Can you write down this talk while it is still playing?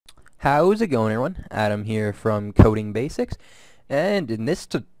How's it going, everyone? Adam here from Coding Basics, and in this,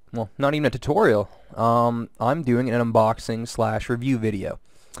 well, not even a tutorial, I'm doing an unboxing slash review video.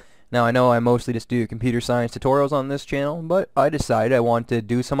 Now, I know I mostly just do computer science tutorials on this channel, but I decided I want to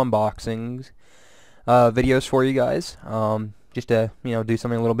do some unboxings videos for you guys, just to, do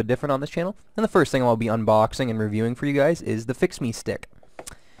something a little bit different on this channel. And the first thing I'll be unboxing and reviewing for you guys is the Fix Me Stick.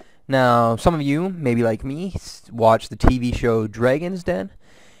 Now, some of you, maybe like me, watch the TV show Dragon's Den.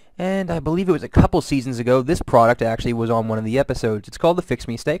 And I believe it was a couple seasons ago, this product actually was on one of the episodes. It's called the Fix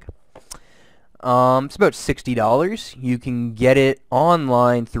Me Stick. It's about $60. You can get it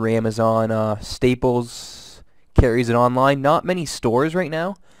online through Amazon. Staples carries it online. Not many stores right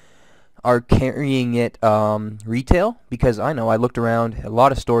now are carrying it retail, because I know I looked around a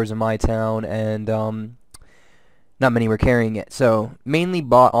lot of stores in my town and not many were carrying it. So mainly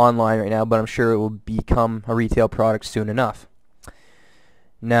bought online right now, but I'm sure it will become a retail product soon enough.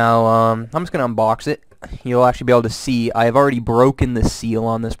 Now, I'm just going to unbox it. You'll actually be able to see I have already broken the seal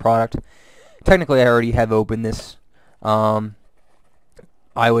on this product. Technically, I already have opened this. I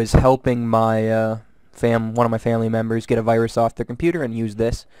was helping my one of my family members get a virus off their computer and use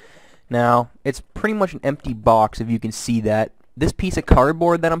this. Now, it's pretty much an empty box, if you can see that. This piece of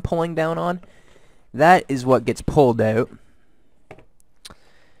cardboard that I'm pulling down on, that is what gets pulled out.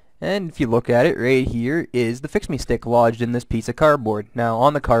 And if you look at it, right here is the Fix Me Stick lodged in this piece of cardboard. Now,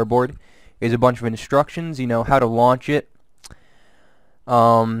 on the cardboard is a bunch of instructions, how to launch it,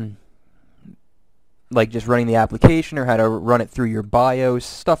 like just running the application or how to run it through your BIOS,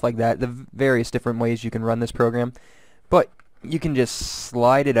 stuff like that, the various different ways you can run this program. But you can just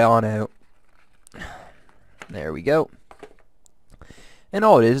slide it on out. There we go. And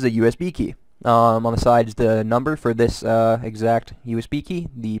all it is a USB key. On the side is the number for this exact USB key,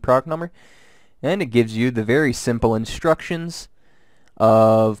 the product number, and it gives you the very simple instructions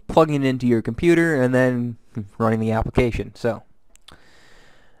of plugging it into your computer and then running the application. So,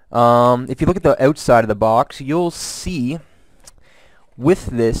 if you look at the outside of the box, you'll see with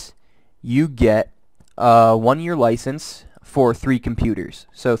this you get a 1-year license for 3 computers.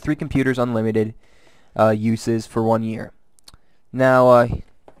 So 3 computers, unlimited uses for 1 year. Now,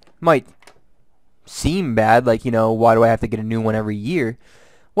 might seem bad, like, why do I have to get a new one every year?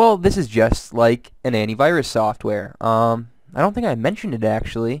 Well, this is just like an antivirus software. I don't think I mentioned it,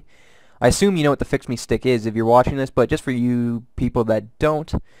 actually. I assume you know what the Fix Me Stick is if you're watching this, but just for you people that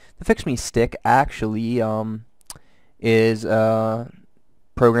don't, the Fix Me Stick actually is a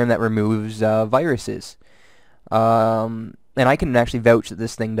program that removes viruses. And I can actually vouch that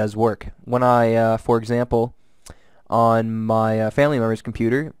this thing does work. When I, for example, on my family member's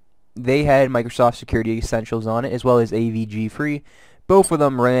computer, they had Microsoft Security Essentials on it, as well as AVG Free. Both of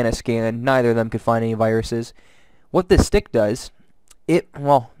them ran a scan. Neither of them could find any viruses. What this stick does, your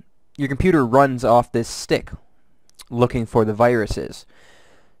computer runs off this stick looking for the viruses.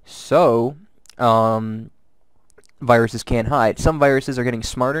 So, viruses can't hide. Some viruses are getting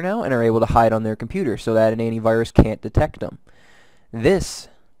smarter now and are able to hide on their computer so that an antivirus can't detect them. This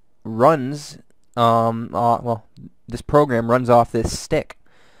runs, this program runs off this stick.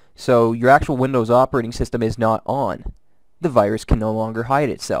 So your actual Windows operating system is not on. The virus can no longer hide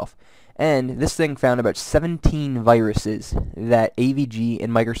itself. And this thing found about 17 viruses that AVG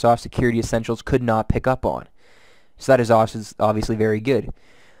and Microsoft Security Essentials could not pick up on. So that is obviously very good.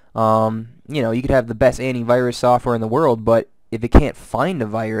 You could have the best antivirus software in the world, but if it can't find a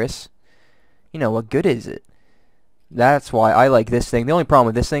virus, what good is it? That's why I like this thing. The only problem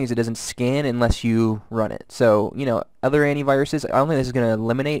with this thing is it doesn't scan unless you run it. So, other antiviruses, I don't think this is going to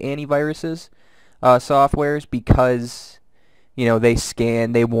eliminate antiviruses, softwares, because, they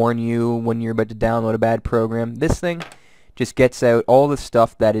scan, they warn you when you're about to download a bad program. This thing just gets out all the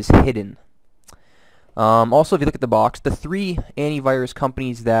stuff that is hidden. Also, if you look at the box, the 3 antivirus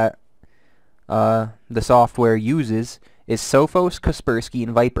companies that the software uses is Sophos, Kaspersky,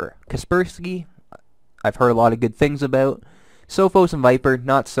 and Viper. Kaspersky, I've heard a lot of good things about. Sophos and Viper,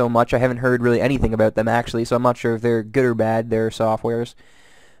 not so much. I haven't heard really anything about them, actually, so I'm not sure if they're good or bad, their softwares.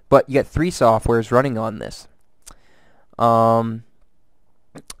 But you get 3 softwares running on this. And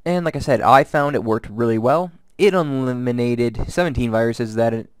like I said, I found it worked really well. It eliminated 17 viruses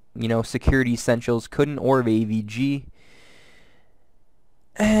that, Security Essentials couldn't, or AVG.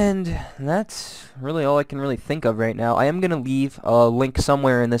 And that's really all I can really think of right now. I am going to leave a link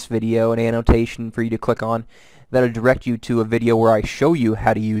somewhere in this video, an annotation for you to click on, that'll direct you to a video where I show you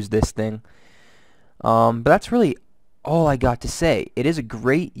how to use this thing. But that's really all I got to say. It is a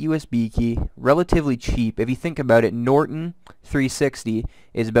great USB key, relatively cheap. If you think about it, Norton 360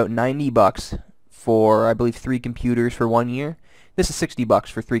 is about $90 for, I believe, 3 computers for 1 year. This is $60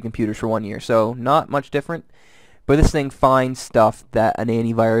 for 3 computers for 1 year, so not much different. But this thing finds stuff that an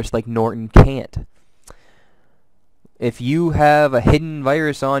antivirus like Norton can't. If you have a hidden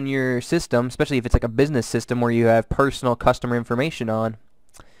virus on your system, especially if it's like a business system where you have personal customer information on,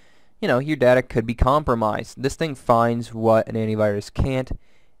 you know, your data could be compromised. This thing finds what an antivirus can't.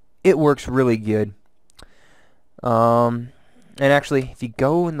 It works really good. And actually, if you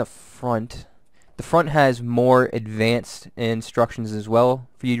go in the front has more advanced instructions as well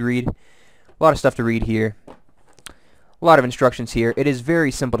for you to read. A lot of stuff to read here. A lot of instructions here. It is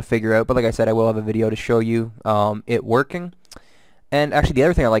very simple to figure out, but like I said, I will have a video to show you it working. And actually, the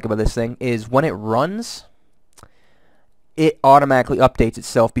other thing I like about this thing is when it runs, it automatically updates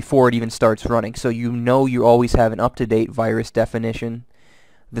itself before it even starts running. So you know you always have an up-to-date virus definition.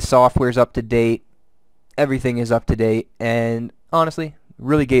 The software's up to date. Everything is up to date. And honestly,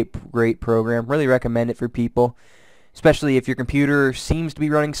 really great program. Really recommend it for people, especially if your computer seems to be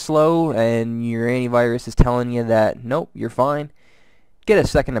running slow and your antivirus is telling you that nope, you're fine. Get a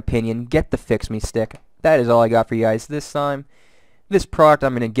second opinion. Get the Fix Me stick. That is all I got for you guys this time. This product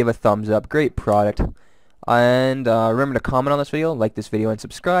I'm going to give a thumbs up. Great product. And remember to comment on this video, like this video, and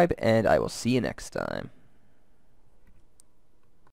subscribe, and I will see you next time.